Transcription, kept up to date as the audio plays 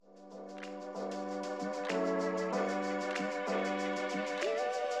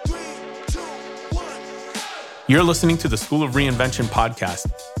You're listening to the School of Reinvention podcast.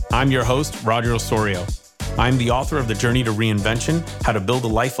 I'm your host, Roger Osorio. I'm the author of The Journey to Reinvention, How to Build a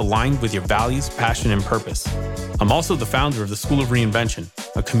Life Aligned with Your Values, Passion, and Purpose. I'm also the founder of the School of Reinvention,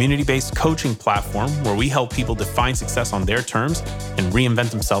 a community-based coaching platform where we help people define success on their terms and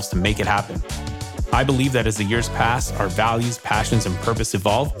reinvent themselves to make it happen. I believe that as the years pass, our values, passions, and purpose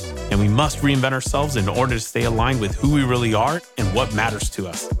evolve, and we must reinvent ourselves in order to stay aligned with who we really are and what matters to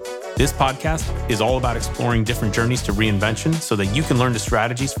us. This podcast is all about exploring different journeys to reinvention so that you can learn the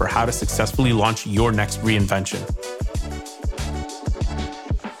strategies for how to successfully launch your next reinvention.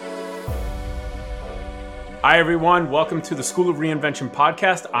 Hi, everyone. Welcome to the School of Reinvention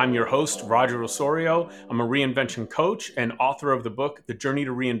podcast. I'm your host, Roger Osorio. I'm a reinvention coach and author of the book, The Journey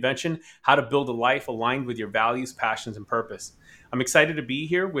to Reinvention, How to Build a Life Aligned with Your Values, Passions, and Purpose. I'm excited to be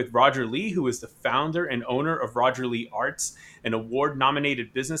here with Roger Lee, who is the founder and owner of Roger Lee Arts, an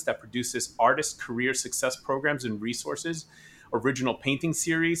award-nominated business that produces artist career success programs and resources, original painting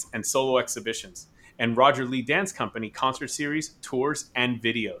series, and solo exhibitions, and Roger Lee Dance Company concert series, tours, and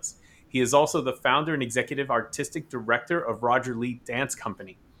videos. He is also the founder and executive artistic director of Roger Lee Dance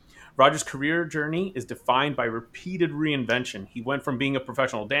Company. Roger's career journey is defined by repeated reinvention. He went from being a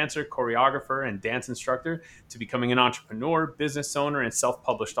professional dancer, choreographer, and dance instructor to becoming an entrepreneur, business owner, and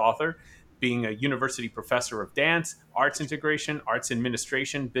self-published author, being a university professor of dance, arts integration, arts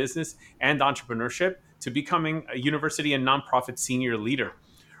administration, business, and entrepreneurship, to becoming a university and nonprofit senior leader.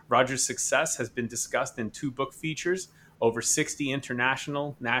 Roger's success has been discussed in 2 book features, over 60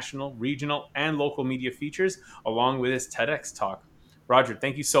 international, national, regional, and local media features, along with his TEDx talk. Roger,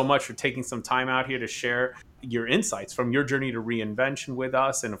 thank you so much for taking some time out here to share your insights from your journey to reinvention with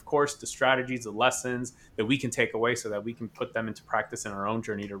us, and of course, the strategies, the lessons that we can take away so that we can put them into practice in our own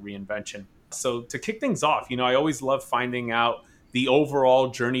journey to reinvention. So to kick things off, I always love finding out the overall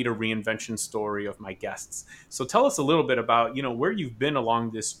journey to reinvention story of my guests. So tell us a little bit about, where you've been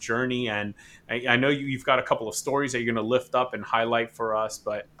along this journey. And I know you've got a couple of stories that you're going to lift up and highlight for us,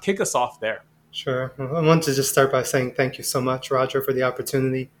 but kick us off there. Sure. I want to just start by saying thank you so much, Roger, for the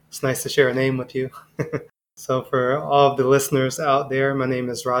opportunity. It's nice to share a name with you. So for all of the listeners out there, my name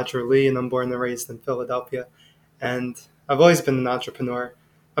is Roger Lee, and I'm born and raised in Philadelphia. And I've always been an entrepreneur.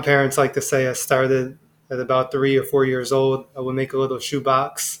 My parents like to say I started at about 3 or 4 years old. I would make a little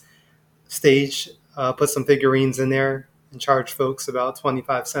shoebox stage, put some figurines in there, and charge folks about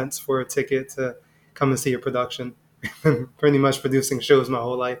 25 cents for a ticket to come and see a production. Pretty much producing shows my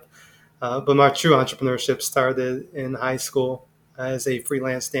whole life. But my true entrepreneurship started in high school as a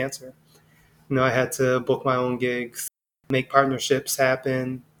freelance dancer. I had to book my own gigs, make partnerships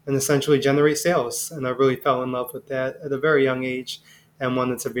happen, and essentially generate sales. And I really fell in love with that at a very young age and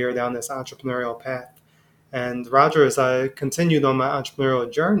wanted to veer down this entrepreneurial path. And Roger, as I continued on my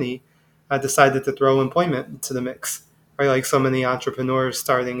entrepreneurial journey, I decided to throw employment into the mix. Right? Like so many entrepreneurs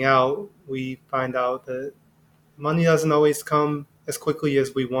starting out, we find out that money doesn't always come as quickly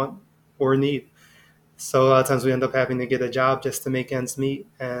as we want or need. So a lot of times we end up having to get a job just to make ends meet.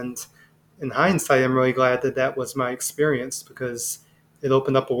 And in hindsight, I'm really glad that that was my experience because it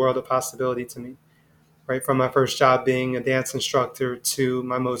opened up a world of possibility to me. Right, from my first job being a dance instructor to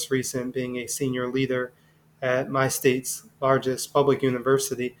my most recent being a senior leader at my state's largest public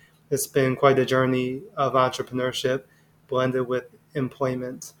university, it's been quite a journey of entrepreneurship blended with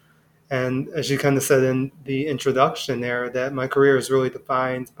employment. And as you kind of said in the introduction there, that my career is really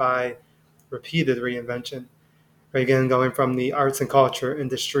defined by repeated reinvention. Right, again, going from the arts and culture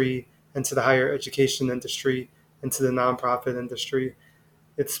industry into the higher education industry, into the nonprofit industry.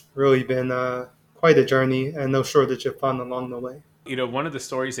 It's really been quite a journey and no shortage of fun along the way. One of the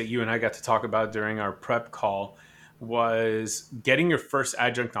stories that you and I got to talk about during our prep call was getting your first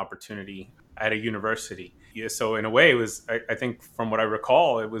adjunct opportunity at a university. Yeah, so in a way, it was, I think from what I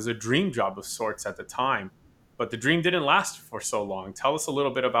recall, it was a dream job of sorts at the time. But the dream didn't last for so long. Tell us a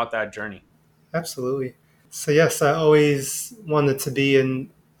little bit about that journey. Absolutely. So yes, I always wanted to be an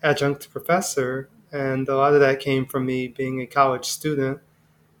adjunct professor. And a lot of that came from me being a college student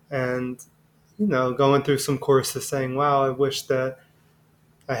and going through some courses saying, wow, I wish that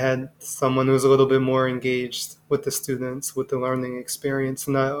I had someone who was a little bit more engaged with the students, with the learning experience.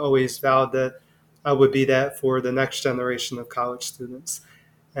 And I always vowed that I would be that for the next generation of college students.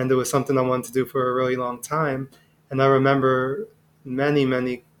 And it was something I wanted to do for a really long time. And I remember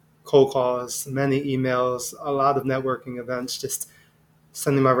many cold calls, many emails, a lot of networking events, just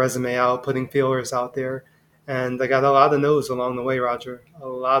sending my resume out, putting feelers out there. And I got a lot of no's along the way, Roger, a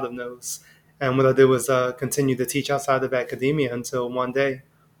lot of no's. And what I did was continue to teach outside of academia until one day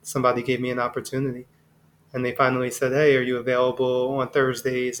somebody gave me an opportunity. And they finally said, hey, are you available on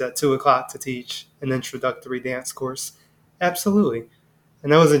Thursdays at 2 o'clock to teach an introductory dance course? Absolutely.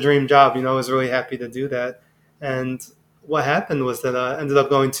 And that was a dream job. I was really happy to do that. And what happened was that I ended up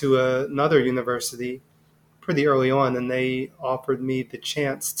going to another university pretty early on, and they offered me the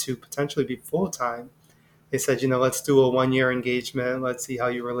chance to potentially be full time. They said, let's do a 1 year engagement. Let's see how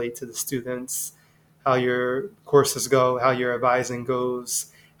you relate to the students, how your courses go, how your advising goes,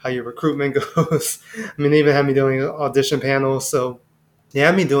 how your recruitment goes. I mean, they even had me doing audition panels. So they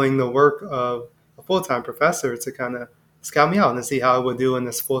had me doing the work of a full time professor to kind of scout me out and see how I would do in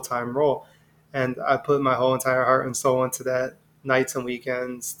this full time role. And I put my whole entire heart and soul into that nights and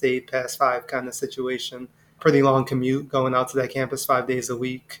weekends, stayed past five kind of situation. Pretty long commute going out to that campus 5 days a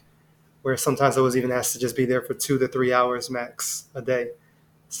week, where sometimes I was even asked to just be there for 2 to 3 hours max a day.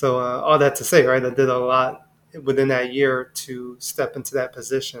 So all that to say, right, I did a lot within that year to step into that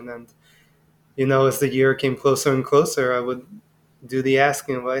position. And, as the year came closer and closer, I would do the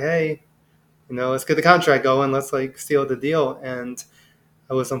asking like, hey, let's get the contract going. Let's seal the deal. And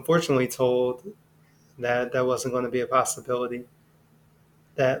I was unfortunately told that that wasn't going to be a possibility.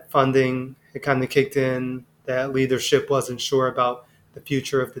 That funding had kind of kicked in, that leadership wasn't sure about the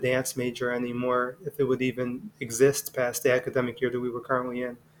future of the dance major anymore, if it would even exist past the academic year that we were currently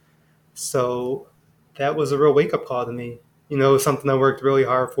in. So that was a real wake up call to me. Something I worked really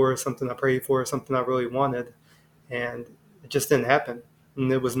hard for, something I prayed for, something I really wanted. And it just didn't happen.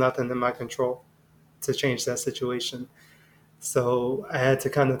 And it was nothing in my control to change that situation. So I had to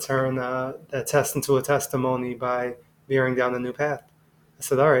kind of turn that test into a testimony by veering down a new path. I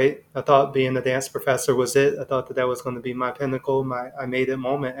said, all right, I thought being a dance professor was it. I thought that was going to be my pinnacle, my I made it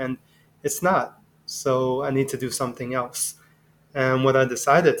moment, and it's not. So I need to do something else. And what I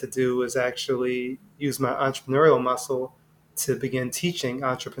decided to do was actually use my entrepreneurial muscle to begin teaching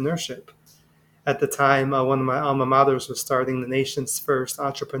entrepreneurship. At the time, one of my alma maters was starting the nation's first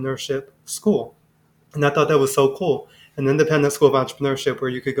entrepreneurship school. And I thought that was so cool. An independent school of entrepreneurship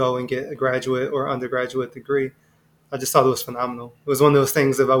where you could go and get a graduate or undergraduate degree. I just thought it was phenomenal. It was one of those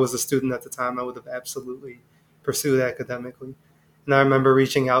things, if I was a student at the time, I would have absolutely pursued academically. And I remember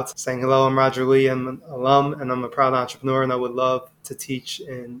reaching out saying, hello, I'm Roger Lee. I'm an alum and I'm a proud entrepreneur and I would love to teach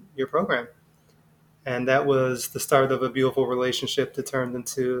in your program. And that was the start of a beautiful relationship that turned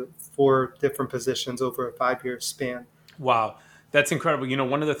into 4 different positions over a 5 year span. Wow, that's incredible.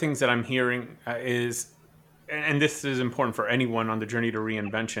 One of the things that I'm hearing is, and this is important for anyone on the journey to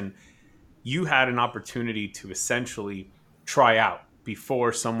reinvention, you had an opportunity to essentially try out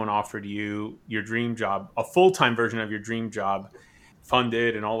before someone offered you your dream job, a full-time version of your dream job,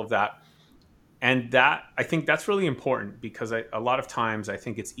 funded and all of that. And that, I think that's really important because a lot of times I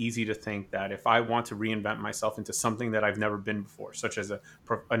think it's easy to think that if I want to reinvent myself into something that I've never been before, such as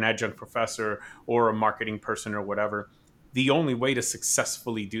an adjunct professor or a marketing person or whatever, the only way to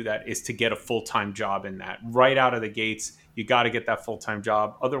successfully do that is to get a full-time job in that. Right out of the gates, you got to get that full-time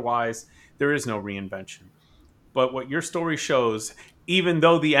job. Otherwise, there is no reinvention. But what your story shows, even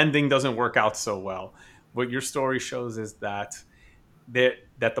though the ending doesn't work out so well, what your story shows is that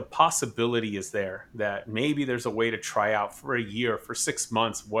the possibility is there, that maybe there's a way to try out for a year, for 6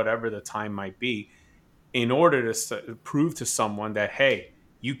 months, whatever the time might be, in order to prove to someone that, hey,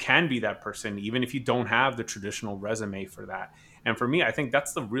 you can be that person, even if you don't have the traditional resume for that. And for me, I think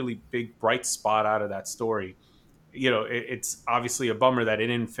that's the really big bright spot out of that story. It's obviously a bummer that it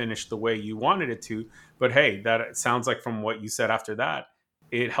didn't finish the way you wanted it to, but hey, that it sounds like from what you said after that,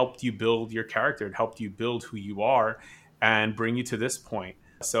 it helped you build your character, it helped you build who you are and bring you to this point.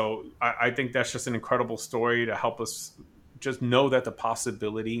 So I think that's just an incredible story to help us just know that the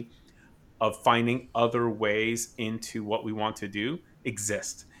possibility of finding other ways into what we want to do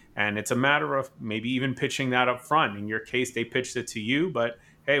exist. And it's a matter of maybe even pitching that up front. In your case, they pitched it to you, but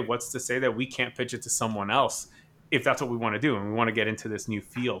hey, what's to say that we can't pitch it to someone else if that's what we want to do and we want to get into this new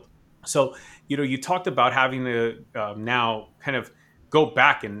field? So, you talked about having to now kind of go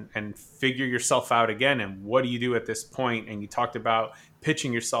back and figure yourself out again. And what do you do at this point? And you talked about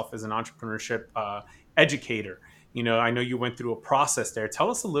pitching yourself as an entrepreneurship educator. I know you went through a process there.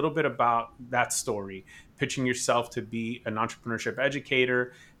 Tell us a little bit about that story, pitching yourself to be an entrepreneurship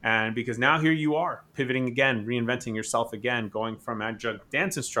educator. And because now here you are pivoting again, reinventing yourself again, going from adjunct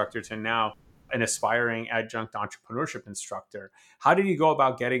dance instructor to now an aspiring adjunct entrepreneurship instructor. How did you go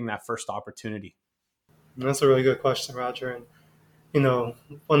about getting that first opportunity? And that's a really good question, Roger. And,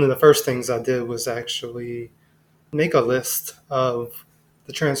 one of the first things I did was actually make a list of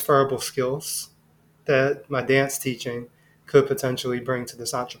the transferable skills that my dance teaching could potentially bring to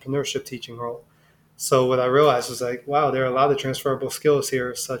this entrepreneurship teaching role. So what I realized was wow, there are a lot of transferable skills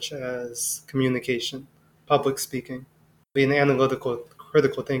here, such as communication, public speaking, being an analytical,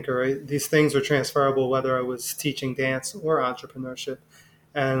 critical thinker, right? These things were transferable whether I was teaching dance or entrepreneurship.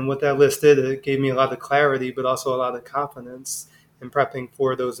 And what that list did, it gave me a lot of clarity, but also a lot of confidence in prepping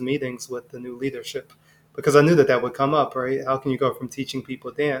for those meetings with the new leadership. Because I knew that that would come up, right? How can you go from teaching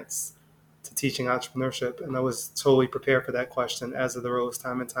people dance to teaching entrepreneurship? And I was totally prepared for that question as it arose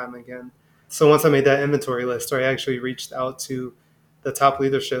time and time again. So once I made that inventory list, I actually reached out to the top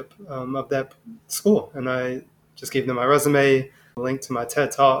leadership of that school, and I just gave them my resume, a link to my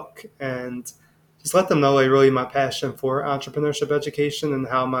TED Talk, and just let them know like really my passion for entrepreneurship education and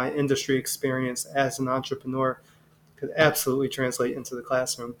how my industry experience as an entrepreneur could absolutely translate into the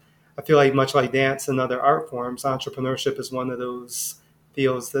classroom. I feel like much like dance and other art forms, entrepreneurship is one of those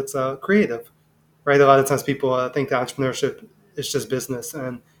fields that's creative, right? A lot of times people think that entrepreneurship is just business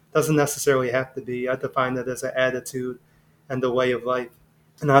and doesn't necessarily have to be. I define it as an attitude and a way of life.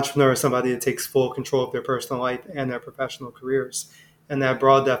 An entrepreneur is somebody that takes full control of their personal life and their professional careers. And that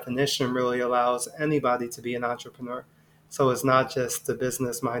broad definition really allows anybody to be an entrepreneur. So it's not just the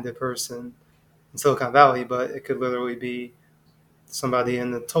business minded person in Silicon Valley, but it could literally be somebody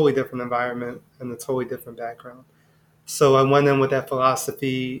in a totally different environment and a totally different background. So I went in with that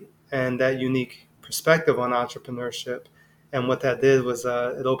philosophy and that unique perspective on entrepreneurship. And what that did was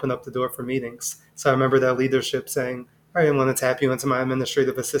it opened up the door for meetings. So I remember that leadership saying, all right, I'm going to tap you into my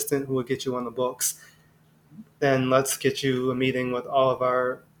administrative assistant who will get you on the books. Then let's get you a meeting with all of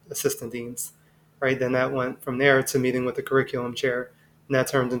our assistant deans, right? Then that went from there to meeting with the curriculum chair. And that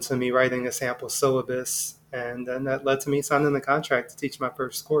turned into me writing a sample syllabus. And then that led to me signing the contract to teach my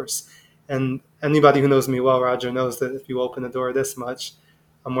first course. And anybody who knows me well, Roger, knows that if you open the door this much,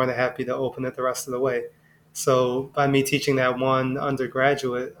 I'm more than happy to open it the rest of the way. So by me teaching that one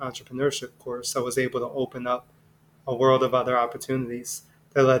undergraduate entrepreneurship course, I was able to open up a world of other opportunities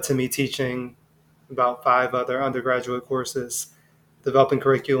that led to me teaching about 5 other undergraduate courses, developing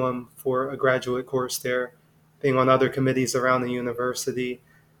curriculum for a graduate course there, being on other committees around the university.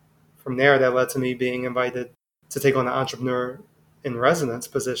 From there, that led to me being invited to take on the entrepreneur in residence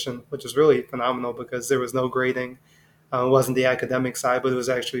position, which was really phenomenal because there was no grading. It wasn't the academic side, but it was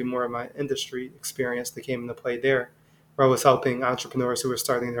actually more of my industry experience that came into play there, where I was helping entrepreneurs who were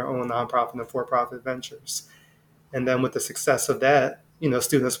starting their own nonprofit and for-profit ventures. And then with the success of that,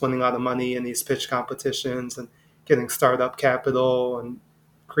 students winning a lot of money in these pitch competitions and getting startup capital and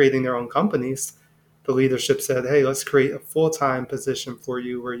creating their own companies, the leadership said, hey, let's create a full-time position for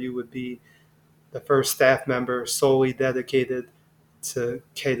you where you would be the first staff member solely dedicated to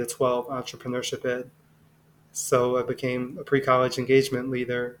K to 12 entrepreneurship ed. So I became a pre-college engagement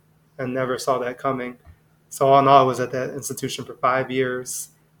leader and never saw that coming. So all in all, I was at that institution for 5 years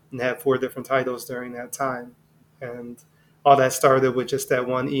and had 4 different titles during that time. And all that started with just that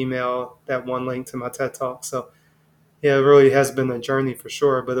one email, that one link to my TED Talk. So yeah, it really has been a journey for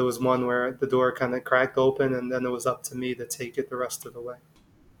sure, but it was one where the door kind of cracked open and then it was up to me to take it the rest of the way.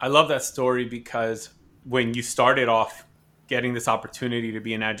 I love that story because when you started off getting this opportunity to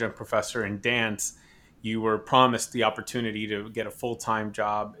be an adjunct professor in dance, you were promised the opportunity to get a full-time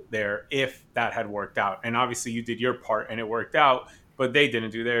job there if that had worked out. And obviously you did your part and it worked out, but they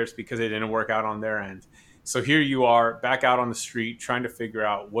didn't do theirs because it didn't work out on their end. So here you are back out on the street trying to figure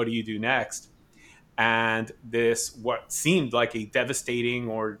out what do you do next? And this what seemed like a devastating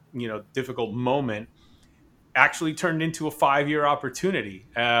or difficult moment actually turned into a 5-year opportunity,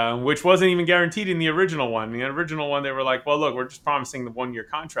 which wasn't even guaranteed in the original one. The original one, they were like, well, look, we're just promising the 1-year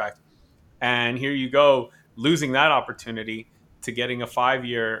contract. And here you go, losing that opportunity to getting a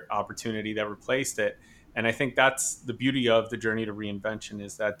 5-year opportunity that replaced it. And I think that's the beauty of the journey to reinvention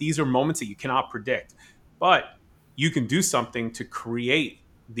is that these are moments that you cannot predict, but you can do something to create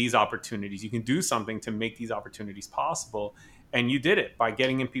these opportunities. You can do something to make these opportunities possible. And you did it by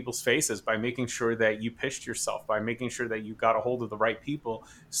getting in people's faces, by making sure that you pitched yourself, by making sure that you got a hold of the right people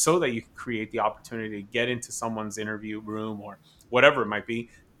so that you can create the opportunity to get into someone's interview room or whatever it might be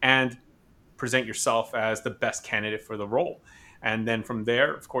and present yourself as the best candidate for the role. And then from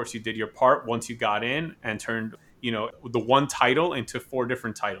there, of course, you did your part once you got in and turned, the one title into 4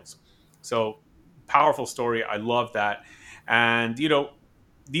 different titles. So powerful story. I love that. And,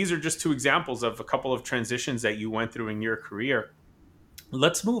 these are just 2 examples of a couple of transitions that you went through in your career.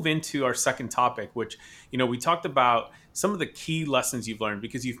 Let's move into our second topic, which, we talked about some of the key lessons you've learned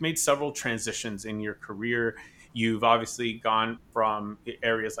because you've made several transitions in your career. You've obviously gone from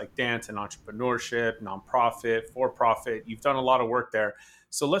areas like dance and entrepreneurship, nonprofit, for profit. You've done a lot of work there.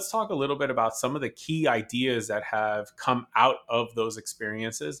 So let's talk a little bit about some of the key ideas that have come out of those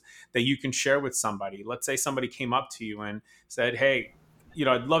experiences that you can share with somebody. Let's say somebody came up to you and said, hey,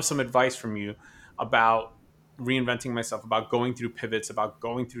 I'd love some advice from you about reinventing myself, about going through pivots, about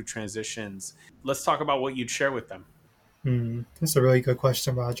going through transitions. Let's talk about what you'd share with them. That's a really good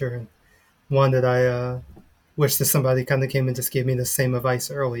question, Roger, and one that I wish that somebody kind of came and just gave me the same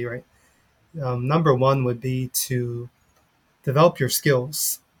advice early, right? Number one would be to develop your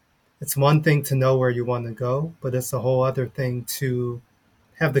skills. It's one thing to know where you want to go, but it's a whole other thing to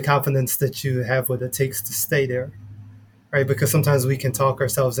have the confidence that you have what it takes to stay there, right? Because sometimes we can talk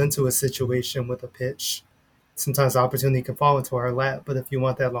ourselves into a situation with a pitch. Sometimes opportunity can fall into our lap, but if you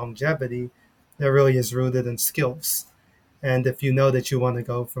want that longevity, that really is rooted in skills. And if you know that you want to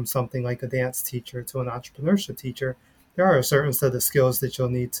go from something like a dance teacher to an entrepreneurship teacher, there are a certain set of skills that you'll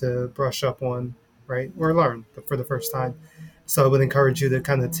need to brush up on, right? Or learn for the first time. So I would encourage you to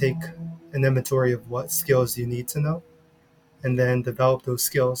kind of take an inventory of what skills you need to know and then develop those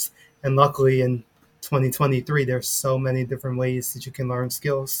skills. And luckily in 2023, there's so many different ways that you can learn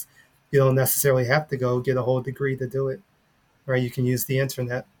skills. You don't necessarily have to go get a whole degree to do it, right? You can use the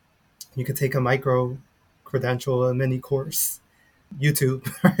internet. You can take a micro credential, a mini course, YouTube,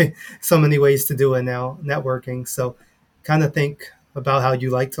 right? So many ways to do it now, networking. So kind of think about how you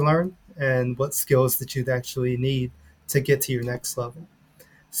like to learn and what skills that you'd actually need to get to your next level.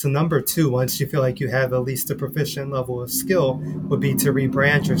 So number two, once you feel like you have at least a proficient level of skill, would be to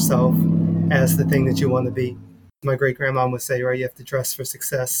rebrand yourself as the thing that you want to be. My great grandma would say, right, you have to dress for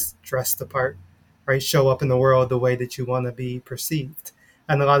success, dress the part, right? Show up in the world the way that you want to be perceived.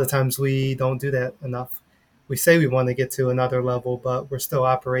 And a lot of times we don't do that enough. We say we want to get to another level, but we're still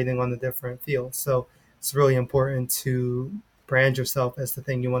operating on a different field. So it's really important to brand yourself as the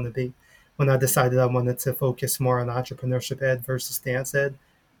thing you want to be. When I decided I wanted to focus more on entrepreneurship ed versus dance ed,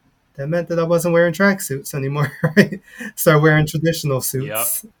 that meant that I wasn't wearing tracksuits anymore, right? Started wearing traditional Yep.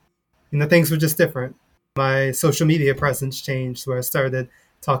 suits. Things were just different. My social media presence changed where I started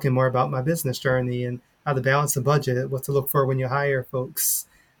talking more about my business journey and how to balance a budget, what to look for when you hire folks.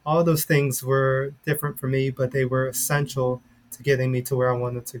 All those things were different for me, but they were essential to getting me to where I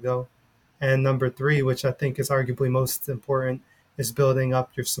wanted to go. And number three, which I think is arguably most important, is building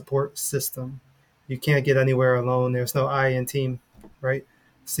up your support system. You can't get anywhere alone. There's no I in team, right?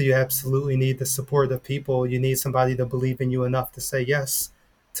 So you absolutely need the support of people. You need somebody to believe in you enough to say yes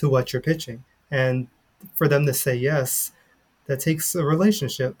to what you're pitching. And for them to say yes, that takes a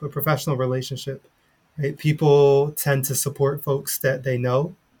relationship, a professional relationship. Right? People tend to support folks that they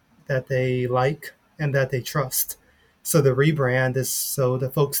know, that they like, and that they trust. So the rebrand is so the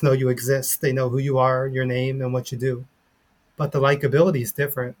folks know you exist. They know who you are, your name, and what you do. But the likability is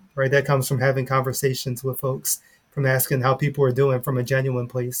different, right? That comes from having conversations with folks, from asking how people are doing from a genuine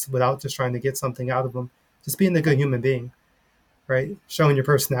place without just trying to get something out of them. Just being a good human being, right? Showing your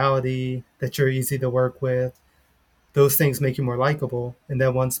personality, that you're easy to work with. Those things make you more likable. And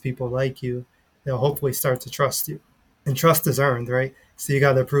then once people like you, they'll hopefully start to trust you. And trust is earned, right? So you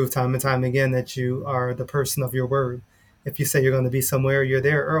got to prove time and time again that you are the person of your word. If you say you're going to be somewhere, you're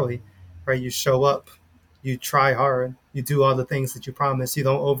there early, right? You show up, you try hard, you do all the things that you promise. You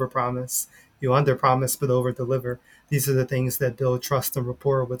don't overpromise, you underpromise but overdeliver. These are the things that build trust and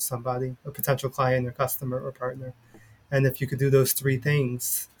rapport with somebody, a potential client or customer or partner. And if you could do those three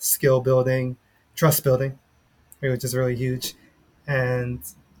things, skill building, trust building, which is really huge, and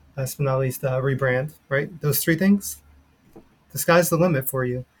last but not least, rebrand, right? Those three things, the sky's the limit for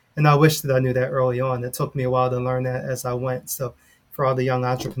you. And I wish that I knew that early on. It took me a while to learn that as I went. So for all the young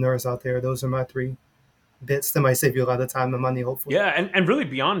entrepreneurs out there, those are my three bits that might save you a lot of time and money, hopefully. Yeah, and really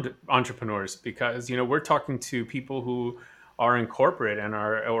beyond entrepreneurs, because we're talking to people who are in corporate and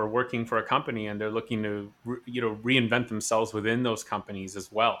are or working for a company, and they're looking to reinvent themselves within those companies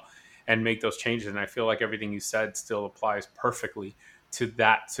as well and make those changes. And I feel like everything you said still applies perfectly to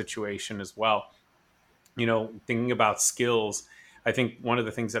that situation as well. Thinking about skills, I think one of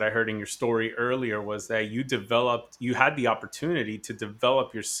the things that I heard in your story earlier was that you had the opportunity to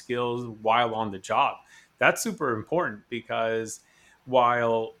develop your skills while on the job. That's super important because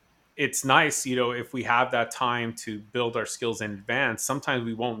while it's nice, if we have that time to build our skills in advance, sometimes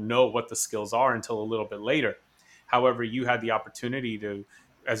we won't know what the skills are until a little bit later. However, you had the opportunity to,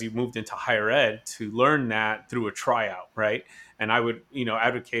 as you moved into higher ed, to learn that through a tryout, right? And I would,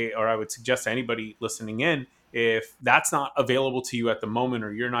 advocate, or I would suggest to anybody listening in, if that's not available to you at the moment,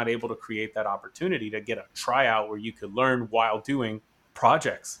 or you're not able to create that opportunity to get a tryout where you could learn while doing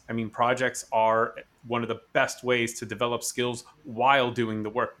projects. I mean, projects are one of the best ways to develop skills while doing the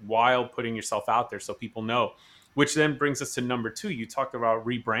work, while putting yourself out there so people know. Which then brings us to number two. You talked about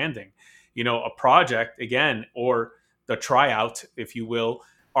rebranding. A project, again, or the tryout, if you will,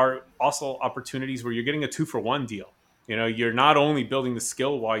 are also opportunities where you're getting a 2-for-1 deal. You're not only building the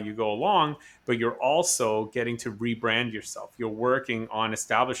skill while you go along, but you're also getting to rebrand yourself. You're working on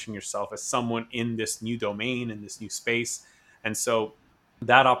establishing yourself as someone in this new domain, in this new space. And so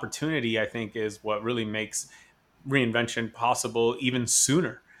that opportunity, I think, is what really makes reinvention possible even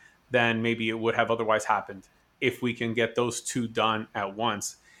sooner than maybe it would have otherwise happened, if we can get those two done at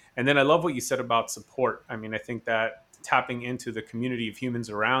once. And then I love what you said about support. I mean, I think that tapping into the community of humans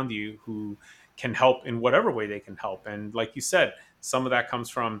around you who can help in whatever way they can help. And like you said, some of that comes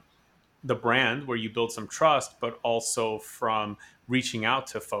from the brand where you build some trust, but also from reaching out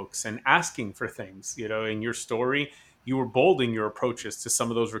to folks and asking for things. In your story, you were bold in your approaches to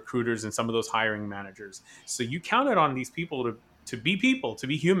some of those recruiters and some of those hiring managers. So you counted on these people, to be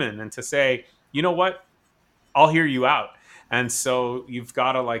human, and to say, you know what, I'll hear you out. And so you've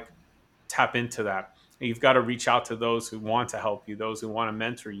got to like tap into that. You've got to reach out to those who want to help you, those who want to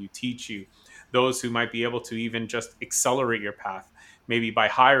mentor you, teach you, those who might be able to even just accelerate your path, maybe by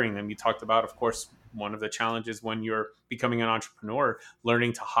hiring them. You talked about, of course, one of the challenges when you're becoming an entrepreneur,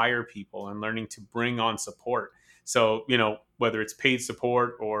 learning to hire people and learning to bring on support. So, whether it's paid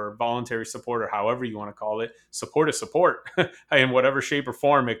support or voluntary support or however you want to call it, support is support in whatever shape or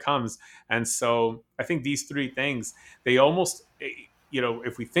form it comes. And so I think these three things, they almost,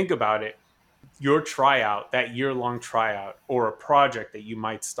 if we think about it, your tryout, that year long tryout, or a project that you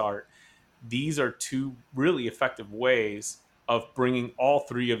might start, these are two really effective ways of bringing all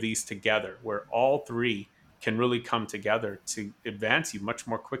three of these together, where all three can really come together to advance you much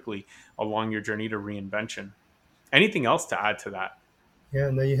more quickly along your journey to reinvention. Anything else to add to that? Yeah,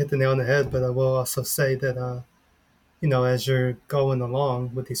 no, you hit the nail on the head. But I will also say that, as you're going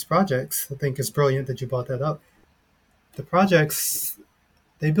along with these projects, I think it's brilliant that you brought that up. The projects,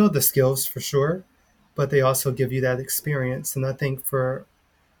 they build the skills for sure, but they also give you that experience. And I think for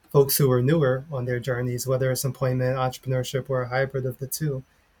folks who are newer on their journeys, whether it's employment, entrepreneurship, or a hybrid of the two,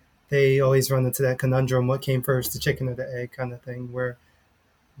 they always run into that conundrum: what came first, the chicken or the egg kind of thing, where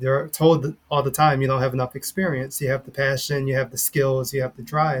they're told all the time you don't have enough experience. You have the passion, you have the skills, you have the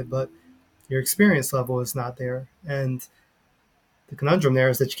drive, but your experience level is not there. And the conundrum there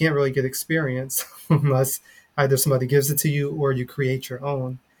is that you can't really get experience unless either somebody gives it to you or you create your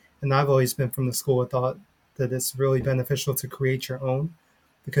own. And I've always been from the school of thought that it's really beneficial to create your own,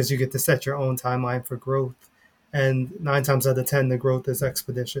 because you get to set your own timeline for growth. And 9 times out of 10, the growth is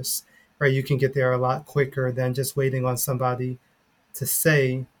expeditious, right? You can get there a lot quicker than just waiting on somebody to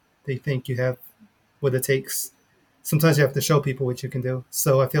say they think you have what it takes. Sometimes you have to show people what you can do.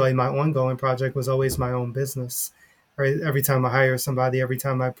 So I feel like my ongoing project was always my own business. Right? Every time I hire somebody, every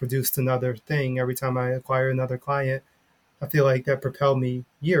time I produced another thing, every time I acquire another client, I feel like that propelled me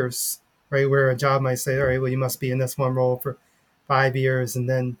years. Right? Where a job might say, all right, well, you must be in this one role for 5 years, and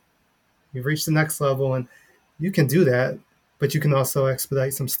then you've reached the next level. And you can do that, but you can also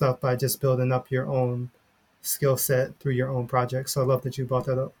expedite some stuff by just building up your own skill set through your own projects. So I love that you brought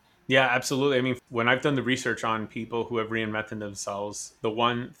that up. Yeah, absolutely. I mean, when I've done the research on people who have reinvented themselves, the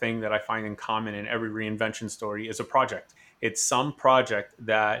one thing that I find in common in every reinvention story is a project. It's some project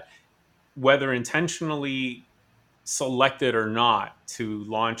that, whether intentionally selected or not to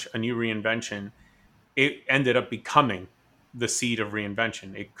launch a new reinvention, it ended up becoming the seed of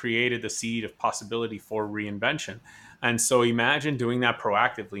reinvention. It created the seed of possibility for reinvention. And so imagine doing that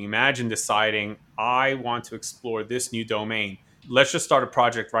proactively. Imagine deciding, I want to explore this new domain. Let's just start a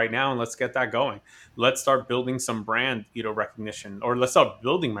project right now and let's get that going. Let's start building some brand, recognition, or let's start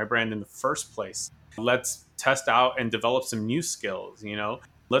building my brand in the first place. Let's test out and develop some new skills.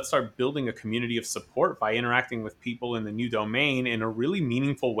 Let's start building a community of support by interacting with people in the new domain in a really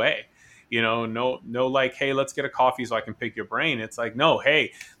meaningful way. No, like, hey, let's get a coffee so I can pick your brain. It's like, no,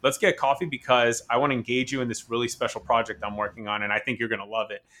 hey, let's get coffee because I want to engage you in this really special project I'm working on, and I think you're going to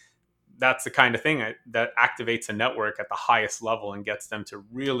love it. That's the kind of thing that activates a network at the highest level and gets them to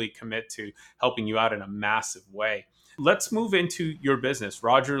really commit to helping you out in a massive way. Let's move into your business,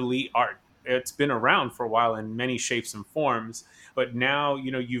 Roger Lee Art. It's been around for a while in many shapes and forms, but now,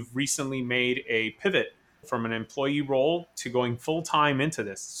 you've recently made a pivot from an employee role to going full time into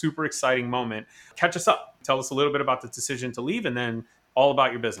this super exciting moment. Catch us up. Tell us a little bit about the decision to leave and then all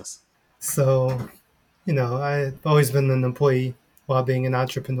about your business. So, I've always been an employee while being an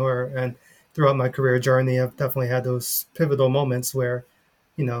entrepreneur. And throughout my career journey, I've definitely had those pivotal moments where,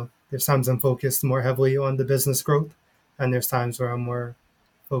 there's times I'm focused more heavily on the business growth, and there's times where I'm more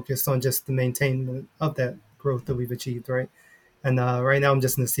focused on just the maintenance of that growth that we've achieved, right? And right now I'm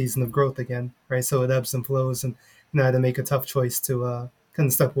just in a season of growth again, right? So it ebbs and flows, and I had to make a tough choice to kind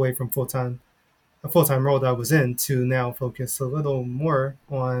of step away from a full time role that I was in to now focus a little more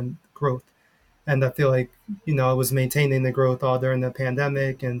on growth. And I feel like, I was maintaining the growth all during the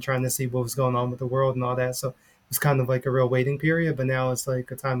pandemic and trying to see what was going on with the world and all that. So it was kind of like a real waiting period. But now it's like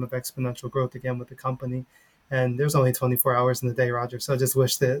a time of exponential growth again with the company. And there's only 24 hours in the day, Roger. So I just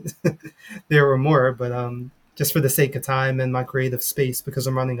wish that there were more. But just for the sake of time and my creative space, because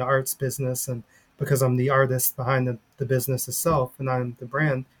I'm running an arts business and because I'm the artist behind the business itself and I'm the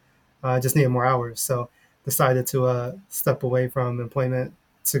brand, I just needed more hours. So decided to step away from employment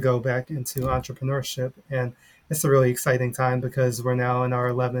to go back into entrepreneurship. And it's a really exciting time because we're now in our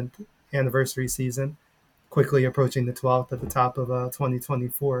 11th anniversary season, quickly approaching the 12th at the top of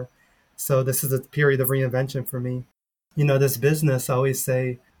 2024. So this is a period of reinvention for me. This business, I always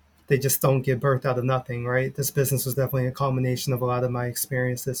say, they just don't give birth out of nothing, right? This business was definitely a culmination of a lot of my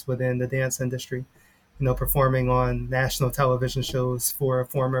experiences within the dance industry, performing on national television shows for a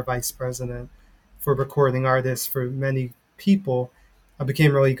former vice president, for recording artists, for many people. I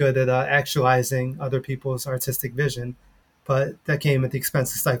became really good at actualizing other people's artistic vision, but that came at the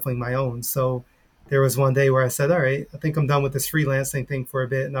expense of stifling my own. So there was one day where I said, all right, I think I'm done with this freelancing thing for a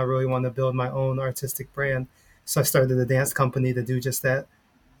bit, and I really want to build my own artistic brand. So I started a dance company to do just that.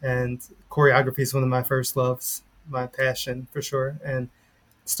 And choreography is one of my first loves, my passion for sure. And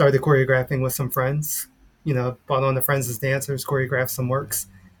started choreographing with some friends. Brought on the friends as dancers, choreographed some works,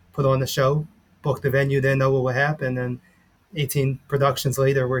 put on the show, booked the venue, didn't know what would happen, and 18 productions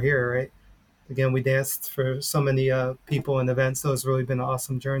later, we're here, right? Again, we danced for so many people and events, so it's really been an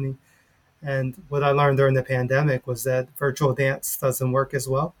awesome journey. And what I learned during the pandemic was that virtual dance doesn't work as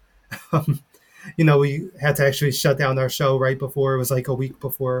well. We had to actually shut down our show right before, it was like a week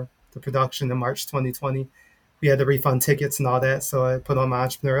before the production in March 2020. We had to refund tickets and all that. So I put on my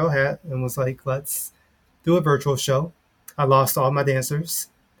entrepreneurial hat and was like, let's do a virtual show. I lost all my dancers.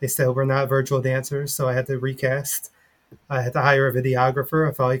 They said we're not virtual dancers. So I had to recast. I had to hire a videographer.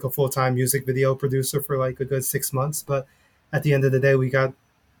 I felt like a full time music video producer for like a good 6 months. But at the end of the day, we got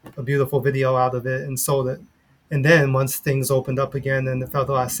a beautiful video out of it and sold it. And then once things opened up again and it felt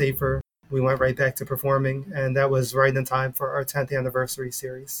a lot safer, we went right back to performing. And that was right in time for our 10th anniversary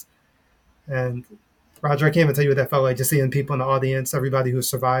series. And Roger, I can't even tell you what that felt like, just seeing people in the audience, everybody who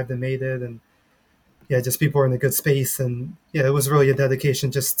survived and made it. And yeah, just people were in a good space. And yeah, it was really a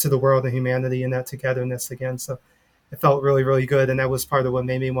dedication just to the world and humanity and that togetherness again. So it felt really, really good. And that was part of what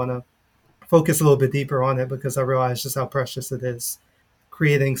made me want to focus a little bit deeper on it because I realized just how precious it is.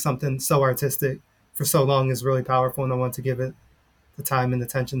 Creating something so artistic for so long is really powerful, and I want to give it the time and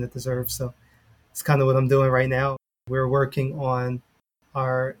attention it deserves. So it's kind of what I'm doing right now. We're working on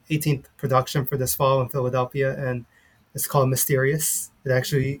our 18th production for this fall in Philadelphia, and it's called Mysterious. It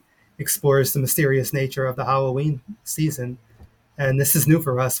actually explores the mysterious nature of the Halloween season. And this is new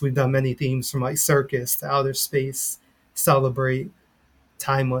for us. We've done many themes from like circus to outer space, celebrate,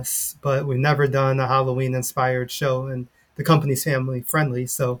 timeless, but we've never done a Halloween inspired show. And the company's family friendly.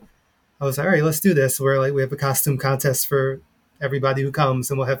 So I was like, all right, let's do this. We have a costume contest for everybody who comes,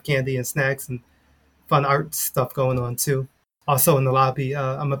 and we'll have candy and snacks and fun art stuff going on too. Also in the lobby,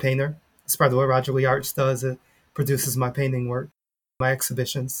 I'm a painter. It's part of what Roger Lee Arts does. It produces my painting work, my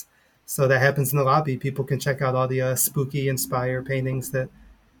exhibitions. So that happens in the lobby. People can check out all the spooky inspired paintings that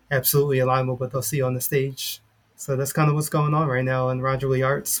absolutely align with what they'll see on the stage. So that's kind of what's going on right now in Roger Lee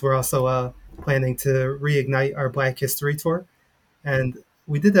Arts. We're also planning to reignite our Black History Tour. And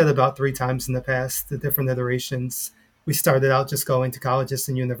we did that about 3 times in the past, the different iterations. We started out just going to colleges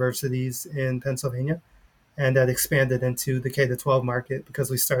and universities in Pennsylvania, and that expanded into the K to 12 market because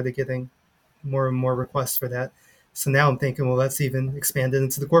we started getting more and more requests for that. So now I'm thinking, well, let's even expand it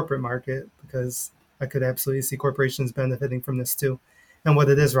into the corporate market because I could absolutely see corporations benefiting from this too. And what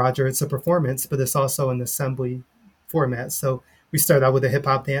it is, Roger, it's a performance, but it's also an assembly format. So we start out with a hip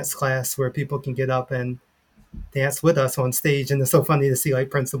hop dance class where people can get up and dance with us on stage. And it's so funny to see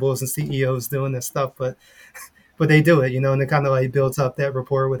like principals and CEOs doing this stuff, but they do it, and it kind of like builds up that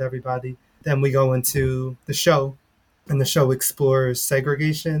rapport with everybody. Then we go into the show, and the show explores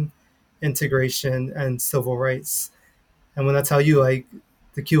segregation, integration, and civil rights. And when I tell you, like,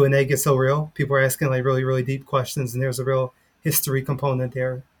 the Q&A gets so real, people are asking like really, really deep questions, and there's a real history component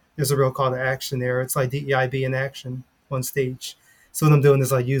there. There's a real call to action there. It's like DEIB in action on stage. So what I'm doing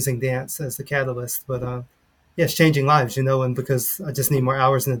is like using dance as the catalyst, but yeah, it's changing lives, and because I just need more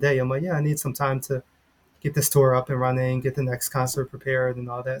hours in the day, I'm like, yeah, I need some time to get this tour up and running, get the next concert prepared and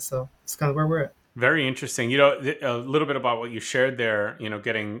all that. So it's kind of where we're at. Very interesting. A little bit about what you shared there,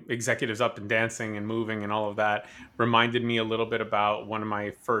 getting executives up and dancing and moving and all of that reminded me a little bit about one of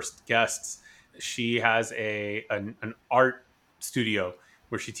my first guests. She has an art studio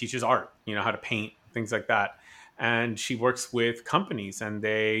where she teaches art, how to paint, things like that. And she works with companies and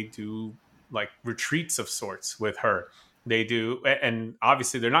they do like retreats of sorts with her. They do, and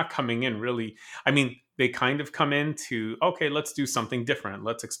obviously they're not coming in really. I mean, they kind of come in to, okay, let's do something different.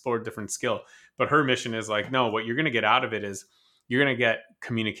 Let's explore a different skill. But her mission is like, no, what you're going to get out of it is you're going to get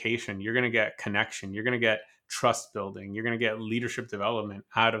communication, you're going to get connection, you're going to get trust building, you're going to get leadership development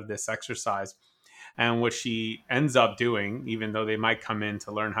out of this exercise. And what she ends up doing, even though they might come in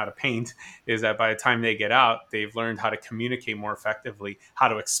to learn how to paint, is that by the time they get out, they've learned how to communicate more effectively, how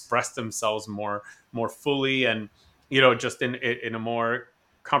to express themselves more fully, and just in a more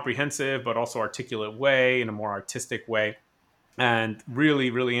comprehensive but also articulate way, in a more artistic way. And really,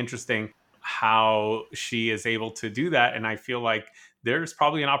 really interesting how she is able to do that. And I feel like there's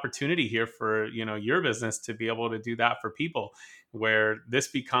probably an opportunity here for your business to be able to do that for people, where this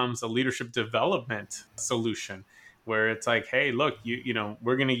becomes a leadership development solution, where it's like, hey, look,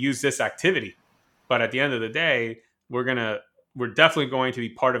 we're going to use this activity, but at the end of the day, we're definitely going to be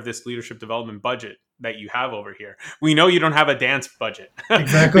part of this leadership development budget that you have over here. We know you don't have a dance budget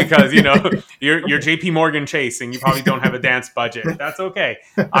Exactly. because you're JP Morgan Chase and you probably don't have a dance budget. That's okay.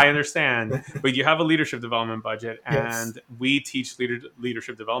 I understand. But you have a leadership development budget, Yes. and we teach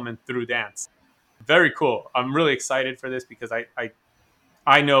leadership development through dance. Very cool. I'm really excited for this because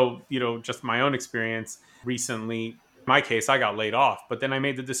I know, just my own experience recently. In my case, I got laid off, but then I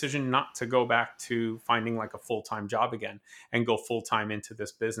made the decision not to go back to finding like a full-time job again and go full-time into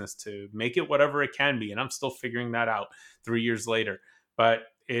this business to make it whatever it can be. And I'm still figuring that out 3 years later. But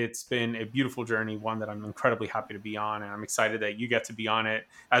it's been a beautiful journey, one that I'm incredibly happy to be on. And I'm excited that you get to be on it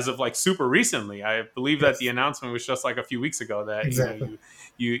as of like super recently. I believe that the Yes. announcement was just like a few weeks ago that, Exactly.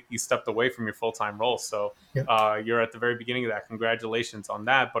 you stepped away from your full-time role. So Yep. you're at the very beginning of that. Congratulations on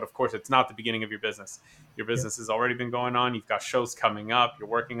that. But of course, it's not the beginning of your business. Your Yep. business has already been going on. You've got shows coming up. You're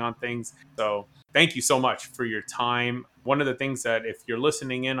working on things. So thank you so much for your time. One of the things that, if you're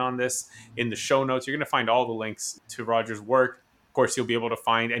listening in on this, in the show notes, you're going to find all the links to Roger's work. Of course, you'll be able to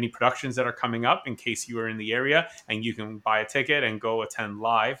find any productions that are coming up in case you are in the area, and you can buy a ticket and go attend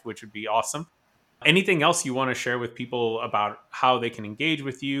live, which would be awesome. Anything else you want to share with people about how they can engage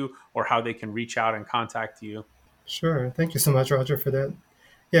with you or how they can reach out and contact you? Sure. Thank you so much, Roger, for that.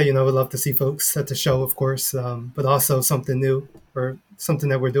 Yeah, we'd love to see folks at the show, of course, but also something new, or something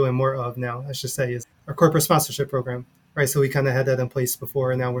that we're doing more of now, I should say, is our corporate sponsorship program, right? So we kind of had that in place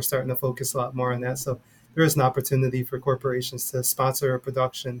before, and now we're starting to focus a lot more on that. So there is an opportunity for corporations to sponsor a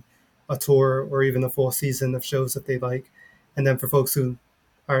production, a tour, or even a full season of shows that they like. And then for folks who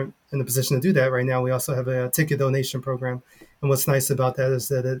aren't in the position to do that right now, we also have a ticket donation program. And what's nice about that is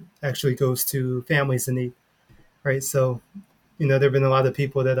that it actually goes to families in need, right? So there have been a lot of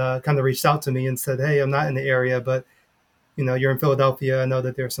people that kind of reached out to me and said, "Hey, I'm not in the area, but you're in Philadelphia. I know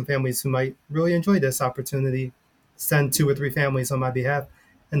that there are some families who might really enjoy this opportunity. Send 2 or 3 families on my behalf."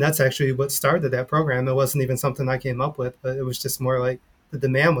 And that's actually what started that program. It wasn't even something I came up with, but it was just more like the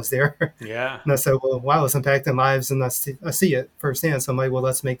demand was there. Yeah. And I said, "Well, wow, it's impacting lives, and I see it firsthand." So I'm like, "Well,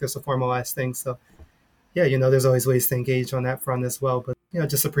 let's make this a formalized thing." So yeah, there's always ways to engage on that front as well. But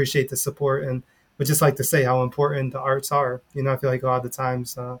just appreciate the support, and would just like to say how important the arts are. I feel like a lot of the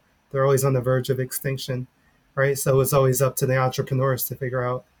times they're always on the verge of extinction, right? So it's always up to the entrepreneurs to figure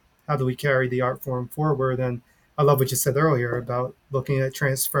out how do we carry the art form forward. And I love what you said earlier about looking at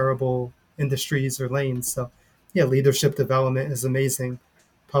transferable industries or lanes. So yeah, leadership development is amazing.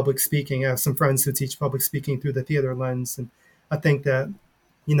 Public speaking, I have some friends who teach public speaking through the theater lens, and I think that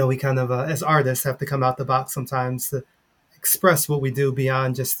we kind of, as artists, have to come out the box sometimes to express what we do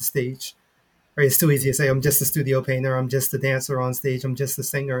beyond just the stage. Right? It's too easy to say, "I'm just a studio painter. I'm just a dancer on stage. I'm just a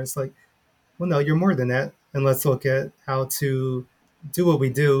singer." It's like, well, no, you're more than that. And let's look at how to do what we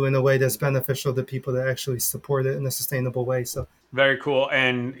do in a way that's beneficial to people that actually support it in a sustainable way. So, Very cool.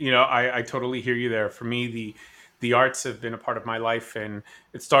 And I totally hear you there. For me, the arts have been a part of my life, and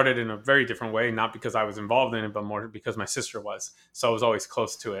it started in a very different way, not because I was involved in it, but more because my sister was. So I was always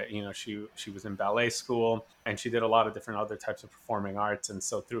close to it. She was in ballet school, and she did a lot of different other types of performing arts. And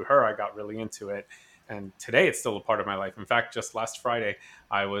so through her, I got really into it. And today it's still a part of my life. In fact, just last Friday,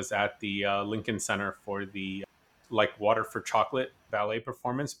 I was at the Lincoln Center for the like Water for Chocolate ballet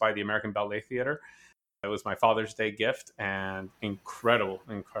performance by the American Ballet Theater. It was my Father's Day gift, and incredible,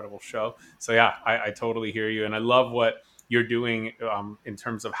 incredible show. So yeah, I totally hear you, and I love what you're doing in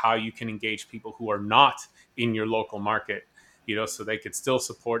terms of how you can engage people who are not in your local market. So they could still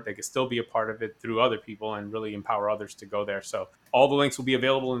support, they could still be a part of it through other people, and really empower others to go there. So all the links will be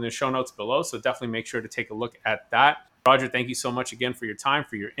available in the show notes below. So definitely make sure to take a look at that. Roger, thank you so much again for your time,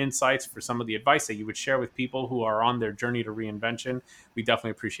 for your insights, for some of the advice that you would share with people who are on their journey to reinvention. We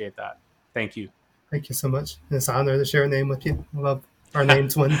definitely appreciate that. Thank you. thank you so much. It's an honor to share a name with you. I love Our name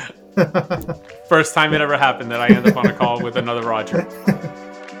twin. First time it ever happened that I end up on a call with another Roger.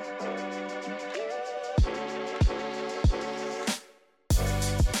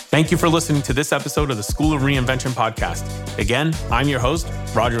 Thank you for listening to this episode of the School of Reinvention podcast. Again, I'm your host,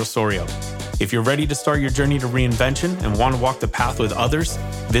 Roger Osorio. If you're ready to start your journey to reinvention and want to walk the path with others,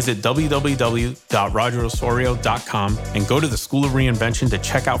 visit www.rogerosorio.com and go to the School of Reinvention to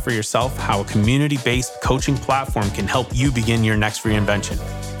check out for yourself how a community-based coaching platform can help you begin your next reinvention.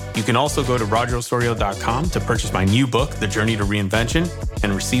 You can also go to rogerosorio.com to purchase my new book, The Journey to Reinvention,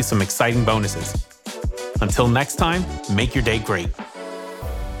 and receive some exciting bonuses. Until next time, make your day great.